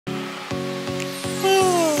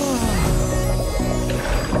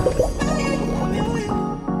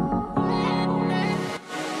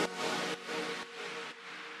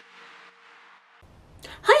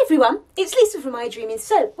everyone, it's Lisa from My Dreaming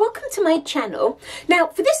Soap. Welcome to my channel. Now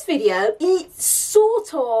for this video, it's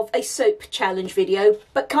sort of a soap challenge video,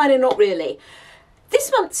 but kind of not really.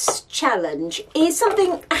 This month's challenge is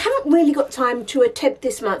something I haven't really got time to attempt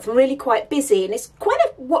this month. I'm really quite busy, and it's quite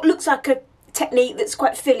what looks like a technique that's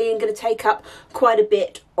quite filly and going to take up quite a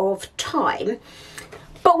bit of time.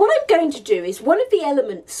 But what I'm going to do is one of the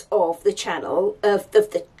elements of the challenge,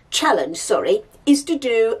 is to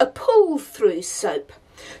do a pull through soap.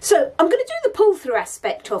 So I'm going to do the pull through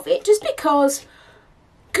aspect of it just because,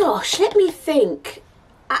 gosh, let me think.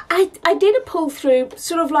 I did a pull through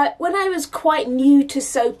sort of like when I was quite new to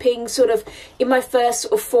soaping, sort of in my first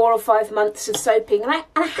sort of 4 or 5 months of soaping, and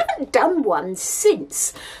I haven't done one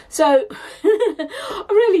since. So I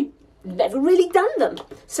really never really done them.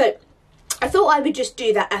 So I thought I would just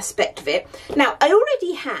do that aspect of it. Now I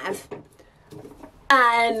already have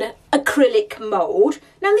an acrylic mould.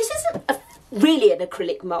 Now this isn't really an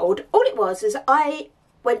acrylic mould. All it was is I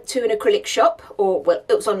went to an acrylic shop, or well,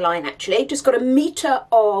 it was online actually, just got a metre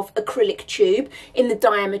of acrylic tube in the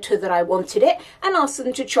diameter that I wanted it and asked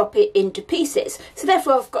them to chop it into pieces. So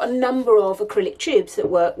therefore I've got a number of acrylic tubes that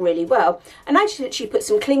work really well. And I just literally put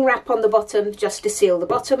some cling wrap on the bottom just to seal the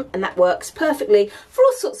bottom, and that works perfectly for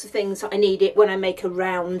all sorts of things that I need it when I make a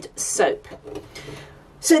round soap.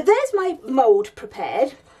 So there's my mould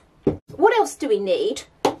prepared. What else do we need?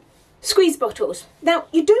 Squeeze bottles. Now,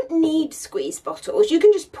 you don't need squeeze bottles. You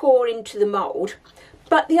can just pour into the mould.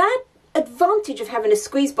 But the advantage of having a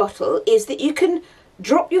squeeze bottle is that you can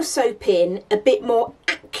drop your soap in a bit more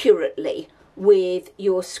accurately with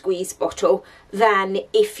your squeeze bottle than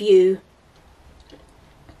if you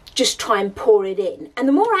just try and pour it in. And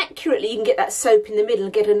the more accurately you can get that soap in the middle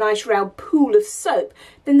and get a nice round pool of soap,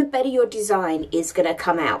 then the better your design is going to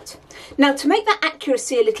come out. Now, to make that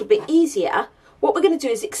accuracy a little bit easier, what we're going to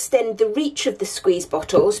do is extend the reach of the squeeze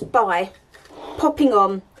bottles by popping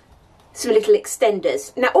on some little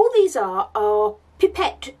extenders. Now all these are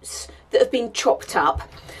pipettes that have been chopped up.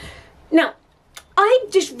 Now I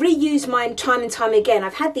just reuse mine time and time again.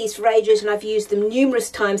 I've had these for ages and I've used them numerous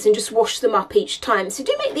times and just washed them up each time. So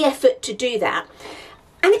do make the effort to do that.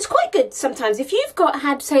 And it's quite good sometimes if you've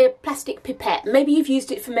had say a plastic pipette, maybe you've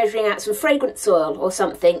used it for measuring out some fragrance oil or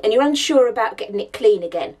something and you're unsure about getting it clean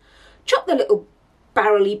again. Chop the little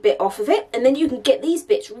barrel-y bit off of it, and then you can get these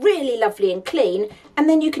bits really lovely and clean, and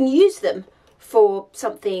then you can use them for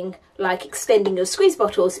something like extending your squeeze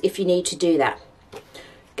bottles if you need to do that.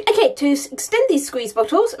 Okay, to extend these squeeze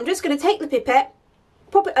bottles, I'm just going to take the pipette,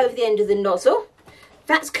 pop it over the end of the nozzle.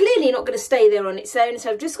 That's clearly not going to stay there on its own, so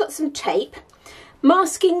I've just got some tape.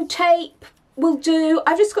 Masking tape will do.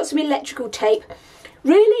 I've just got some electrical tape.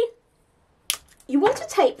 Really, you want a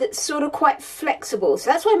tape that's sort of quite flexible, so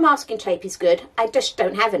that's why masking tape is good. I just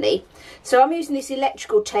don't have any, so I'm using this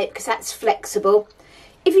electrical tape because that's flexible.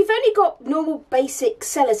 If you've only got normal basic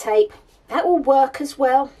sellotape, that will work as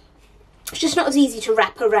well. It's just not as easy to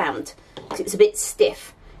wrap around because it's a bit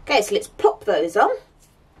stiff. Okay, so let's plop those on.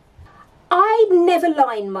 I never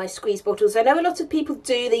line my squeeze bottles. I know a lot of people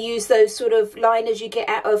do. They use those sort of liners you get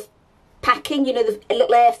out of packing, you know, the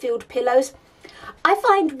little air-filled pillows. I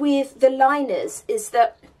find with the liners is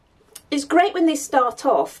that it's great when they start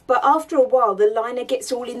off, but after a while the liner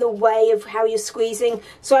gets all in the way of how you're squeezing.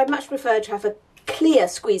 So I much prefer to have a clear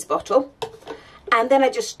squeeze bottle, and then I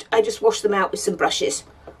just wash them out with some brushes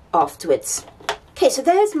afterwards. Okay, so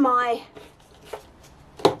there's my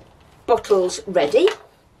bottles ready.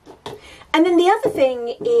 And then the other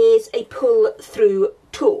thing is a pull through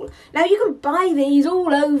tool. Now you can buy these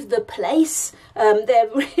all over the place. They're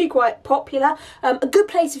really quite popular. A good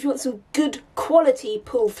place if you want some good quality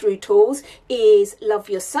pull through tools is Love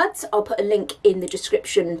Your Suds. I'll put a link in the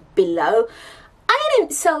description below. I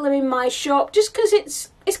don't sell them in my shop just because it's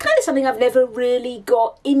kind of something I've never really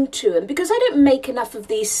got into, and because I don't make enough of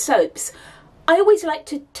these soaps, I always like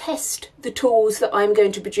to test the tools that I'm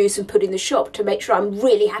going to produce and put in the shop to make sure I'm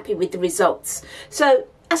really happy with the results. So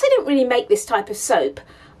as I don't really make this type of soap,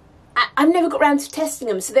 I've never got around to testing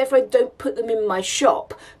them, so therefore I don't put them in my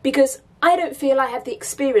shop because I don't feel I have the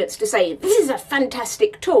experience to say this is a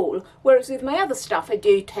fantastic tool, whereas with my other stuff I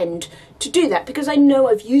do tend to do that because I know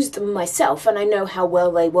I've used them myself and I know how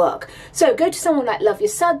well they work. So go to someone like Love Your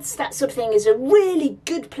Suds. That sort of thing is a really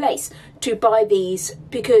good place to buy these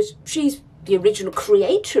because she's the original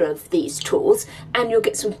creator of these tools, and you'll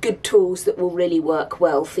get some good tools that will really work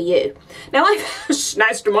well for you. Now I've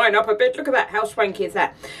snazzy mine up a bit. Look at that, how swanky is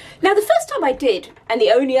that? Now the first time I did, and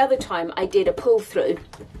the only other time I did a pull through,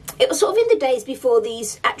 it was sort of in the days before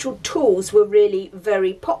these actual tools were really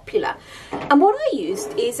very popular, and what I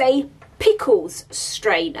used is a pickles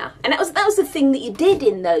strainer, and that was the thing that you did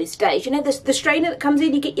in those days. You know, the strainer that comes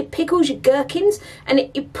in, you get your pickles, your gherkins,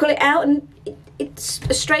 and you pull it out, and it's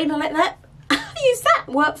a strainer like that. Use that,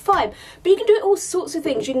 work fine. But you can do it all sorts of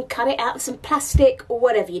things. You can cut it out of some plastic or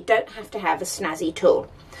whatever. You don't have to have a snazzy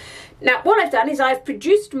tool. Now, what I've done is I've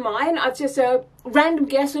produced mine. I've just a random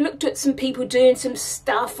guess. I looked at some people doing some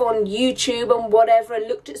stuff on YouTube and whatever, and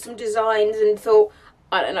looked at some designs and thought,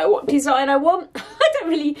 I don't know what design I want. I don't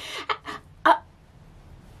really...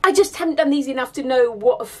 I just haven't done these enough to know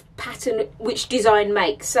what pattern which design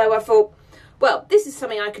makes. So I thought, well, this is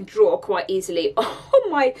something I can draw quite easily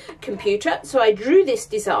on my computer. So I drew this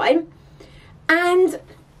design. And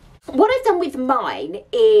what I've done with mine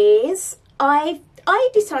is I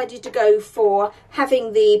decided to go for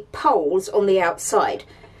having the poles on the outside.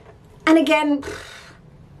 And again,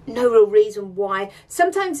 no real reason why.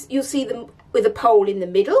 Sometimes you'll see them with a pole in the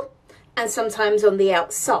middle and sometimes on the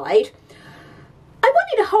outside. I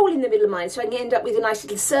wanted a hole in the middle of mine so I can end up with a nice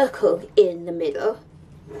little circle in the middle.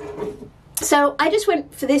 So I just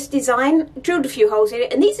went for this design, drilled a few holes in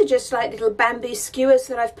it, and these are just like little bamboo skewers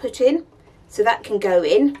that I've put in, so that can go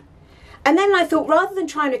in. And then I thought, rather than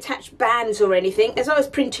trying to attach bands or anything, as I was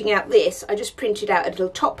printing out this, I just printed out a little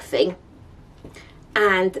top thing.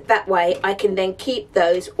 And that way I can then keep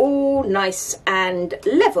those all nice and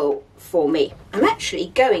level for me. I'm actually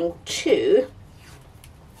going to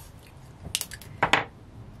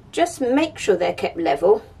just make sure they're kept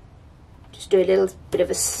level. Just do a little bit of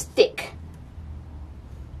a stick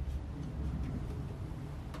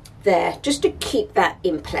there, just to keep that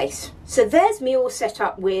in place. So there's me all set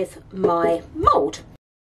up with my mould.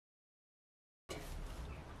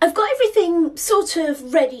 I've got everything sort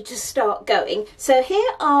of ready to start going. So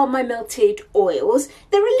here are my melted oils.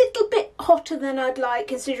 They're a little bit hotter than I'd like,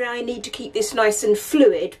 considering I need to keep this nice and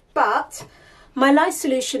fluid, but my lye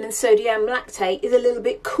solution and sodium lactate is a little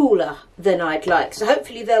bit cooler than I'd like. So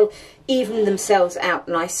hopefully they'll even themselves out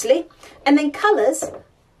nicely. And then colours.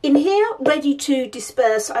 In here, ready to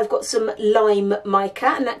disperse, I've got some lime mica,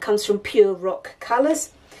 and that comes from Pure Rock Colours.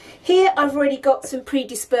 Here I've already got some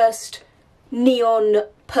pre-dispersed neon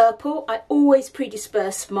purple. I always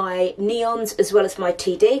pre-disperse my neons as well as my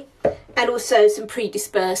TD, and also some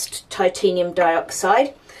pre-dispersed titanium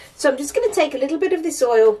dioxide. So I'm just going to take a little bit of this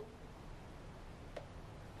oil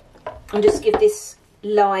and just give this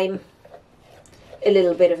lime a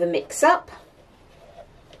little bit of a mix up.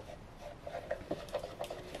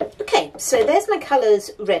 Okay, so there's my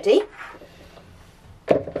colours ready.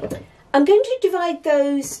 I'm going to divide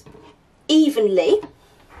those evenly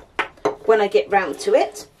when I get round to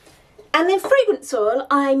it. And then fragrance oil,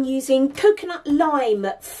 I'm using coconut lime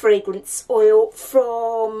fragrance oil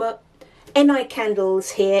from NI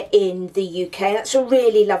Candles here in the UK. That's a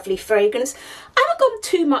really lovely fragrance. I haven't gone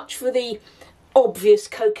too much for the obvious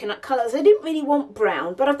coconut colours. I didn't really want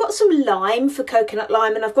brown, but I've got some lime for coconut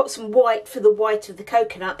lime, and I've got some white for the white of the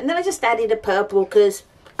coconut, and then I just added a purple because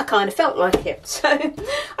I kind of felt like it. So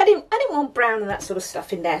I didn't want brown and that sort of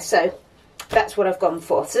stuff in there, so that's what I've gone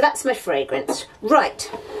for. So that's my fragrance. Right,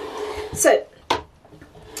 so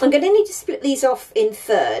I'm going to need to split these off in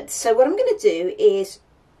thirds. So what I'm going to do is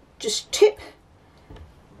just tip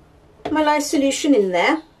my lye solution in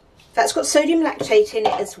there. That's got sodium lactate in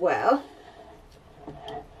it as well.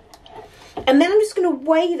 And then I'm just going to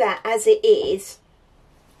weigh that as it is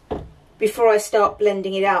before I start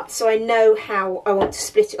blending it up, so I know how I want to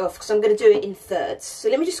split it off, because I'm going to do it in thirds. So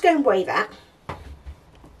let me just go and weigh that.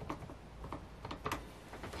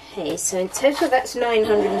 Okay, so in total that's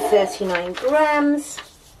 939 grams.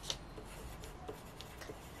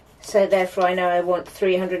 So therefore I know I want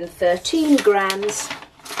 313 grams.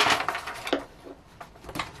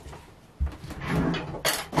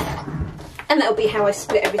 And that'll be how I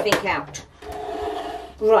split everything out.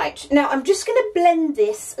 Right, now I'm just going to blend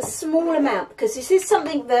this a small amount, because this is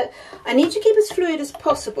something that I need to keep as fluid as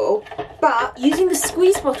possible, but using the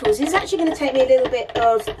squeeze bottles is actually going to take me a little bit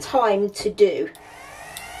of time to do.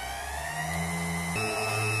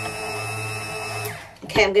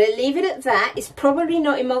 Okay, I'm going to leave it at that. It's probably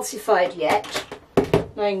not emulsified yet.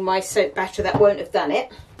 Knowing my soap batter, that won't have done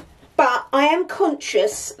it. But I am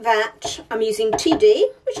conscious that I'm using TD,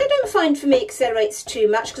 which I don't find for me accelerates too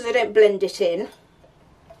much because I don't blend it in.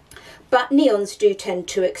 But neons do tend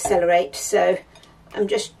to accelerate, so I'm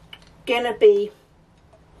just going to be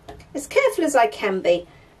as careful as I can be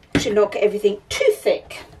to not get everything too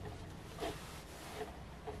thick.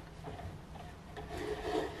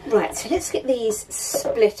 Right, so let's get these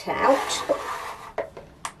split out.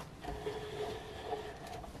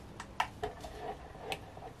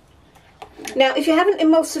 Now, if you haven't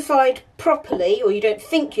emulsified properly, or you don't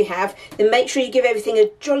think you have, then make sure you give everything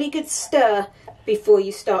a jolly good stir before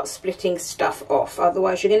you start splitting stuff off.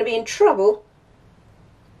 Otherwise you're going to be in trouble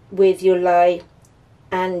with your lye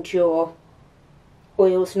and your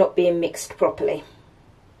oils not being mixed properly.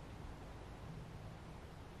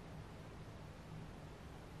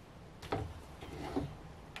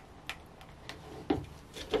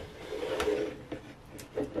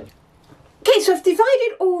 Okay, so I've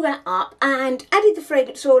divided all that up and added the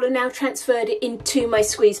fragrance oil and now transferred it into my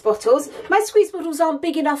squeeze bottles. My squeeze bottles aren't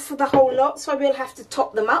big enough for the whole lot, so I will have to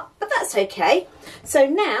top them up, but that's okay. So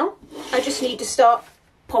now I just need to start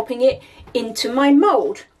popping it into my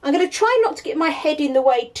mould. I'm going to try not to get my head in the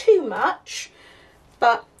way too much,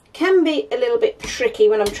 but it can be a little bit tricky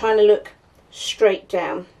when I'm trying to look straight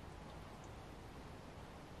down.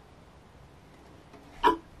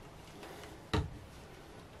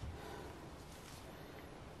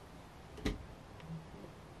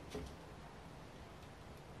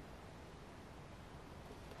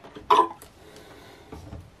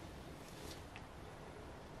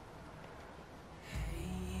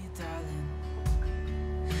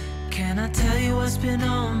 Can I tell you what's been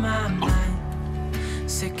on my mind?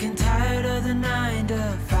 Sick and tired of the 9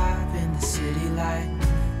 to 5 in the city life.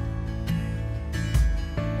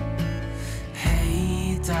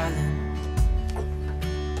 Hey darling,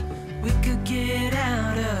 we could get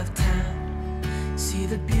out of town, see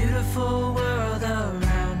the beautiful world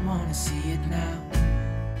around, wanna see it now.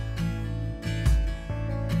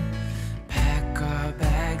 Pack our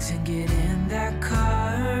bags and get in that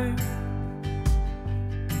car,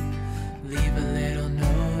 leave a little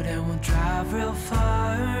note and we'll drive real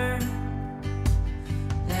far.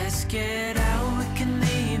 Let's get out, we can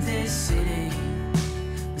leave this city.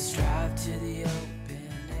 Let's drive to the open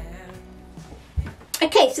air.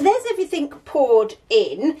 Okay, so there's everything poured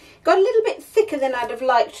in. Got a little bit thicker than I'd have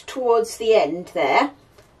liked towards the end there,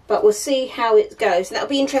 but we'll see how it goes. And that'll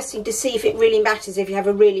be interesting to see if it really matters if you have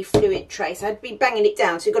a really fluid tray. So I'd be banging it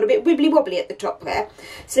down, so you've got a bit wibbly wobbly at the top there.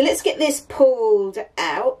 So let's get this pulled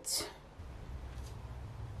out.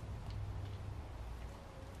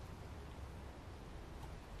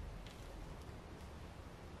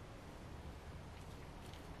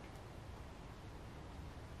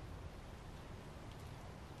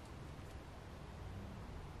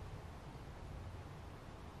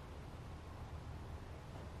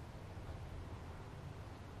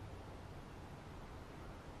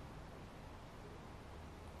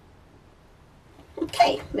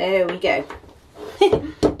 Okay, there we go. A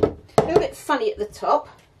little bit funny at the top.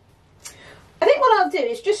 I think what I'll do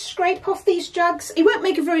is just scrape off these jugs. It won't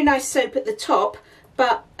make a very nice soap at the top,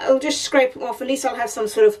 but I'll just scrape them off. At least I'll have some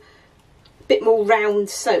sort of bit more round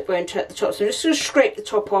soap, won't it, at the top. So I'm just going to scrape the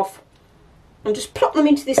top off and just plop them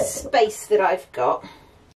into this space that I've got.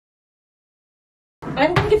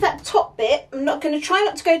 I'm going to give that top bit, I'm not going to try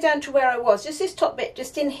not to go down to where I was, just this top bit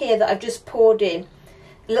just in here that I've just poured in.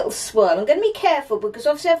 Little swirl. I'm going to be careful because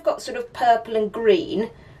obviously I've got sort of purple and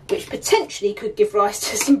green, which potentially could give rise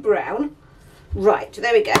to some brown. Right,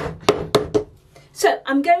 there we go. So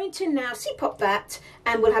I'm going to now pop that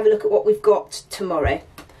and we'll have a look at what we've got tomorrow.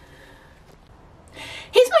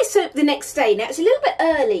 Here's my soap the next day. Now it's a little bit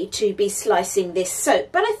early to be slicing this soap,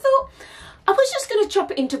 but I thought I was just going to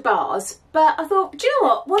chop it into bars, but I thought, do you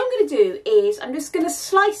know what I'm going to do is I'm just going to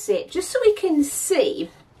slice it just so we can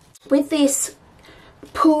see with this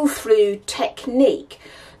pull through technique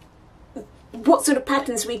what sort of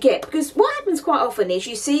patterns we get, because what happens quite often is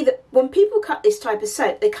you see that when people cut this type of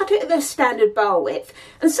soap, they cut it at their standard bar width,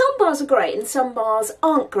 and some bars are great and some bars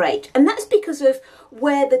aren't great, and that's because of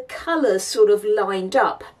where the colours sort of lined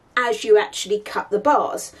up as you actually cut the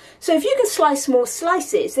bars. So if you can slice more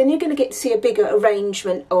slices, then you're going to get to see a bigger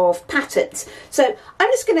arrangement of patterns. So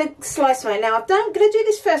I'm just going to slice mine now. I'm going to do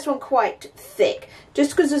this first one quite thick,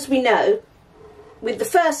 just because, as we know, with the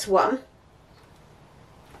first one,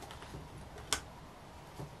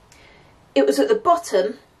 it was at the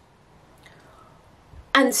bottom,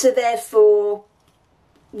 and so therefore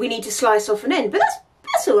we need to slice off an end. But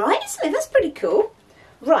that's all right, isn't it? That's pretty cool.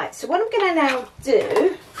 Right, so what I'm going to now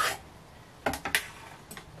do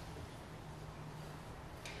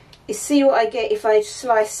is see what I get if I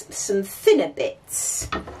slice some thinner bits.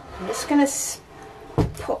 I'm just going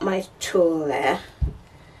to put my tool there.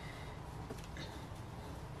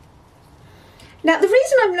 Now the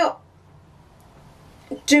reason I'm not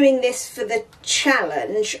doing this for the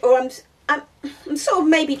challenge, or I'm sort of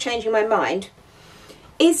maybe changing my mind,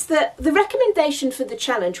 is that the recommendation for the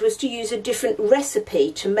challenge was to use a different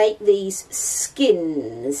recipe to make these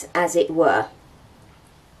skins, as it were.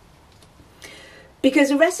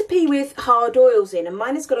 because a recipe with hard oils in, and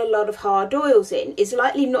mine has got a lot of hard oils in, is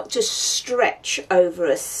likely not to stretch over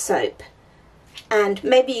a soap. And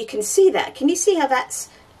maybe you can see that. Can you see how that's,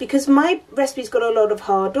 because my recipe's got a lot of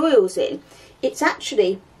hard oils in, it's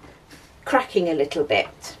actually cracking a little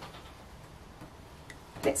bit.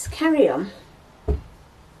 Let's carry on.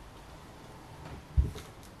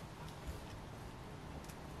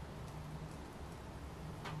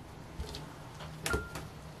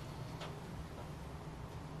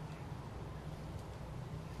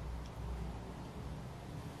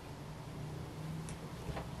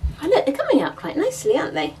 Oh look, they're coming out quite nicely,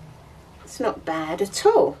 aren't they? It's not bad at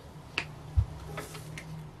all.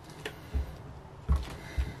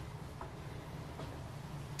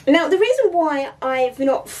 Now the reason why I've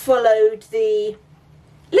not followed the,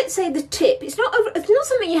 let's say the tip, it's not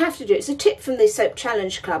something you have to do, it's a tip from the Soap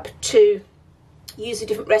Challenge Club to use a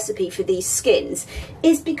different recipe for these skins,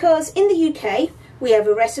 is because in the UK we have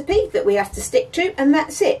a recipe that we have to stick to and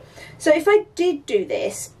that's it. So if I did do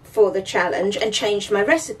this for the challenge and changed my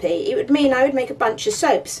recipe, it would mean I would make a bunch of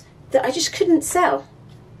soaps that I just couldn't sell.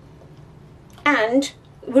 And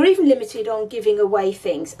we're even limited on giving away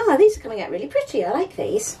things. Oh, these are coming out really pretty, I like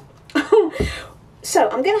these. So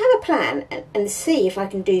I'm going to have a plan and see if I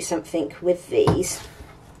can do something with these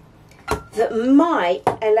that might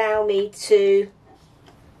allow me to, even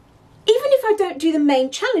if I don't do the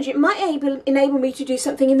main challenge, it might enable me to do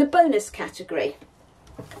something in the bonus category.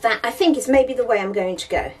 That I think is maybe the way I'm going to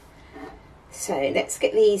go. So let's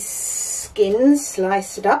get these skins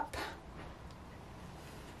sliced up.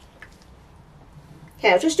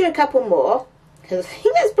 Okay, I'll just do a couple more because I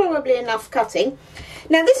think that's probably enough cutting.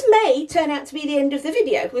 Now this may turn out to be the end of the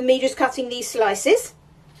video with me just cutting these slices.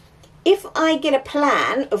 If I get a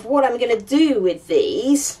plan of what I'm going to do with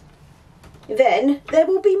these, then there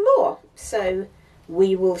will be more. So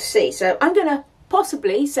we will see. So I'm going to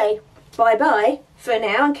possibly say bye-bye for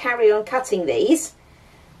now and carry on cutting these.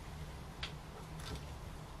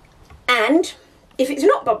 And if it's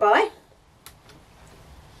not bye-bye,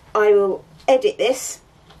 I will edit this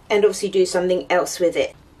and obviously do something else with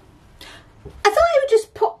it. I thought I would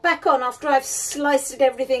just pop back on after I've sliced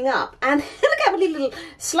everything up, and look how many little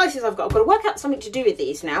slices I've got. I've got to work out something to do with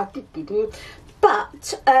these now.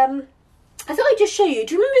 But I thought I'd just show you.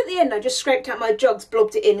 Do you remember at the end I just scraped out my jogs,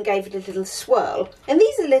 blobbed it in and gave it a little swirl? And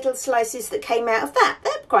these are little slices that came out of that.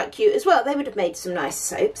 They're quite cute as well. They would have made some nice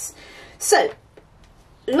soaps. So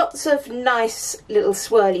lots of nice little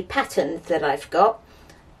swirly patterns that I've got.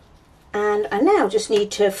 And I now just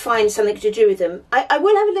need to find something to do with them. I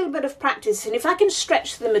will have a little bit of practice, and if I can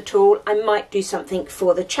stretch them at all, I might do something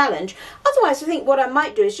for the challenge. Otherwise, I think what I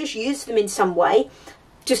might do is just use them in some way,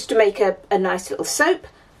 just to make a nice little soap.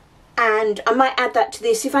 And I might add that to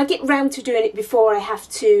this. If I get round to doing it before I have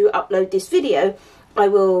to upload this video, I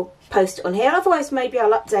will post it on here. Otherwise, maybe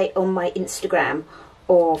I'll update on my Instagram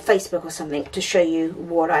or Facebook or something to show you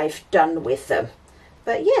what I've done with them.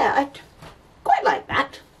 But yeah, I quite like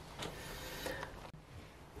that.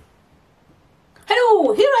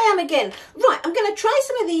 Hello, here I am again. Right, I'm going to try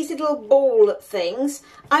some of these little ball things.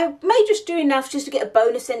 I may just do enough just to get a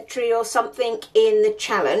bonus entry or something in the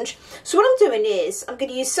challenge. So what I'm doing is I'm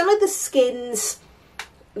going to use some of the skins,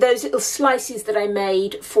 those little slices that I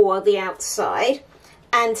made for the outside,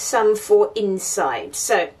 and some for inside.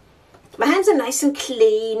 So my hands are nice and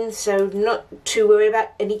clean, so not too worried about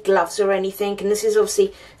any gloves or anything. And this is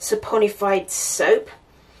obviously saponified soap.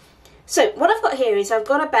 So what I've got here is I've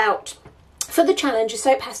got about, for the challenge, a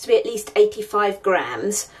soap has to be at least 85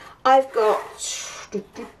 grams. I've got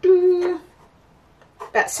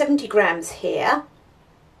about 70 grams here.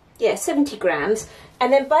 Yeah, 70 grams.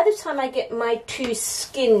 And then by the time I get my two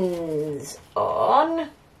skins on,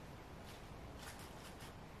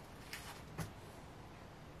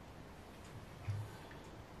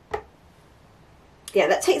 yeah,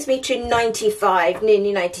 that takes me to 95,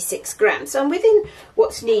 nearly 96 grams. So I'm within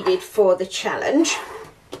what's needed for the challenge.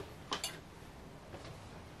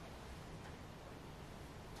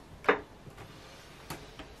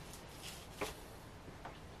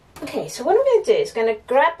 Okay, so what I'm going to do is going to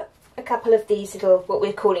grab a couple of these little, what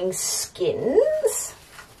we're calling skins.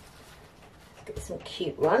 Get some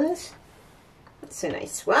cute ones. That's a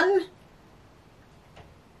nice one.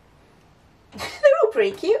 They're all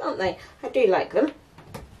pretty cute, aren't they? I do like them.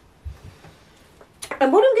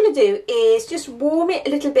 And what I'm going to do is just warm it a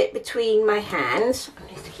little bit between my hands.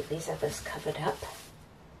 I need to keep these others covered up.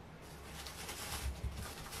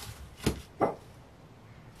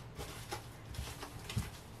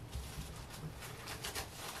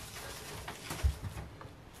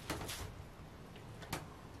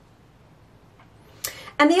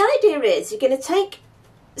 And the idea is you're going to take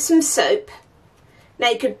some soap.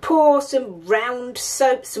 Now you could pour some round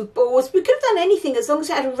soap, some balls. We could have done anything as long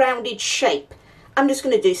as it had a rounded shape. I'm just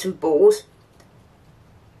going to do some balls.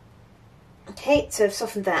 Okay, so I've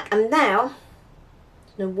softened that. And now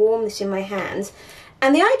I'm going to warm this in my hands.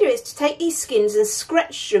 And the idea is to take these skins and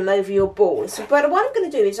stretch them over your balls. But what I'm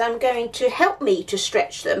going to do is I'm going to help me to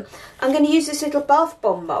stretch them. I'm going to use this little bath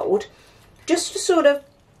bomb mould just to sort of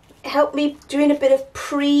help me doing a bit of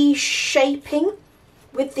pre-shaping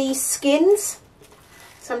with these skins.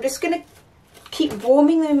 So I'm just going to keep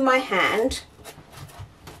warming them in my hand.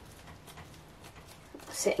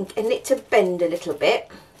 So, and get it to bend a little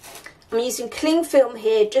bit. I'm using cling film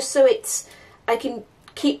here just so I can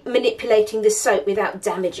keep manipulating the soap without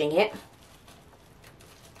damaging it.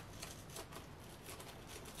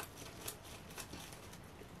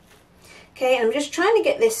 Okay, I'm just trying to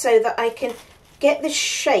get this so that I can get the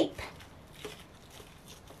shape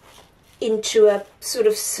into a sort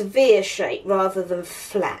of severe shape rather than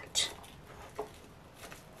flat.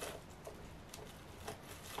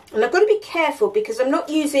 And I've got to be careful because I'm not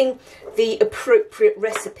using the appropriate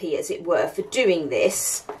recipe, as it were, for doing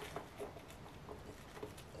this.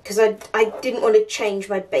 Because I didn't want to change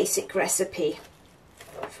my basic recipe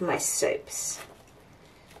for my soaps.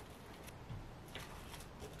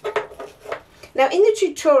 Now in the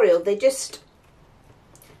tutorial they just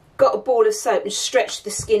got a ball of soap and stretched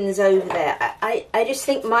the skins over there. I just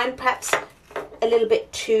think mine perhaps a little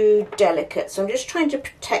bit too delicate, so I'm just trying to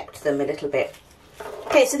protect them a little bit.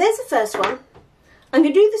 Okay, so there's the first one. I'm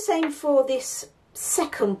going to do the same for this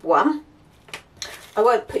second one. I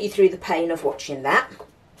won't put you through the pain of watching that.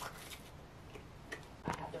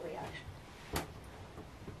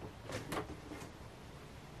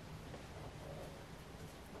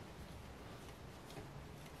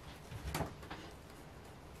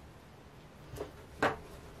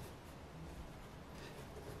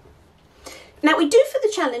 Now we do for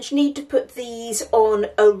the challenge need to put these on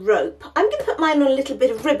a rope. I'm going to put mine on a little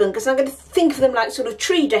bit of ribbon because I'm going to think of them like sort of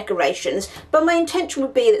tree decorations, but my intention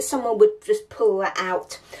would be that someone would just pull that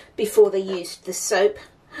out before they used the soap.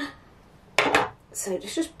 So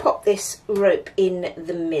let's just pop this rope in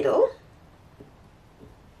the middle.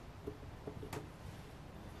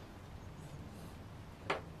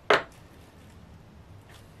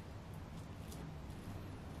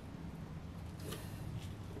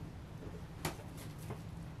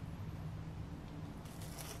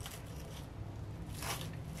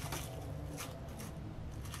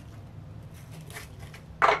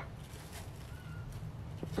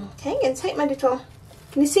 Okay, I'm going to take my little,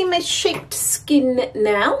 can you see my shaped skin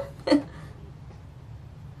now? I'm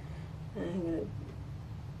going to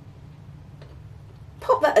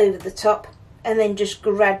pop that over the top and then just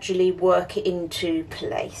gradually work it into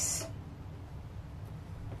place.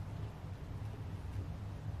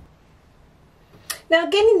 Now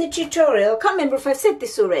again in the tutorial, I can't remember if I've said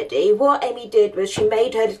this already, what Amy did was she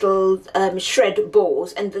made her little shred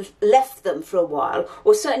balls and left them for a while,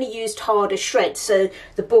 or certainly used harder shreds so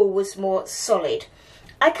the ball was more solid.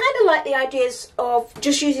 I kind of like the ideas of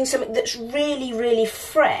just using something that's really, really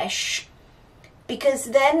fresh,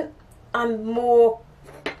 because then I'm more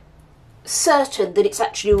certain that it's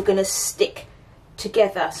actually all going to stick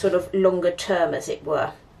together sort of longer term, as it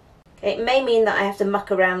were. Okay, it may mean that I have to muck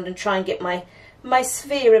around and try and get my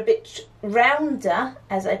sphere a bit rounder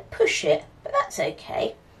as I push it, but that's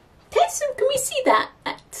okay. Can we see that?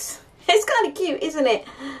 It's kind of cute, isn't it?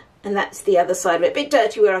 And that's the other side of it. A bit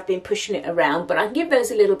dirty where I've been pushing it around, but I can give those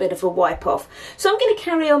a little bit of a wipe off. So I'm going to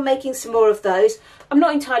carry on making some more of those. I'm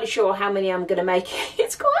not entirely sure how many I'm going to make.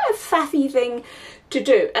 It's quite a faffy thing to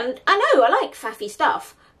do, and I know I like faffy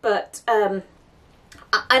stuff, but I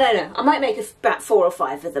don't know. I might make about 4 or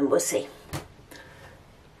 5 of them. We'll see.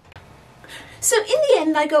 So in the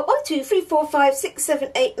end I got 1, 2, 3, 4, 5, 6,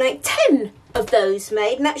 7, 8, 9, 10 of those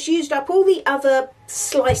made, and that's used up all the other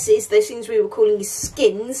slices, those things we were calling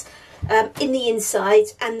skins, in the inside,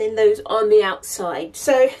 and then those on the outside.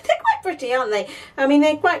 So they're quite pretty, aren't they? I mean,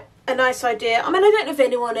 they're quite a nice idea. I mean, I don't know if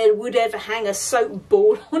anyone would ever hang a soap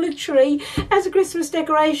ball on a tree as a Christmas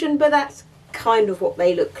decoration, but that's kind of what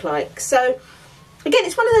they look like. So again,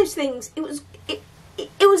 it's one of those things,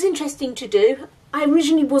 it was interesting to do. I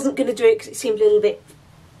originally wasn't going to do it because it seemed a little bit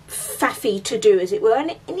faffy to do, as it were,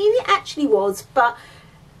 and it actually was, but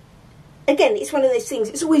again, it's one of those things,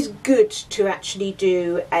 it's always good to actually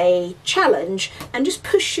do a challenge and just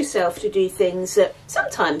push yourself to do things that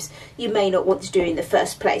sometimes you may not want to do in the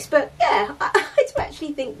first place. But yeah, I do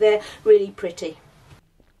actually think they're really pretty.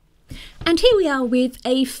 And here we are with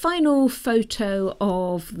a final photo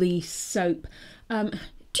of the soap.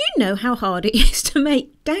 Do you know how hard it is to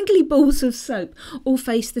make dangly balls of soap all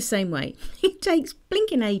face the same way? It takes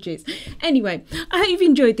blinking ages. Anyway, I hope you've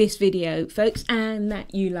enjoyed this video, folks, and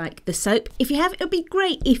that you like the soap. If you have, it would be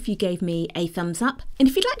great if you gave me a thumbs up. And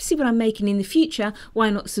if you'd like to see what I'm making in the future, why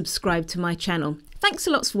not subscribe to my channel? Thanks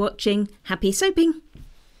a lot for watching. Happy soaping!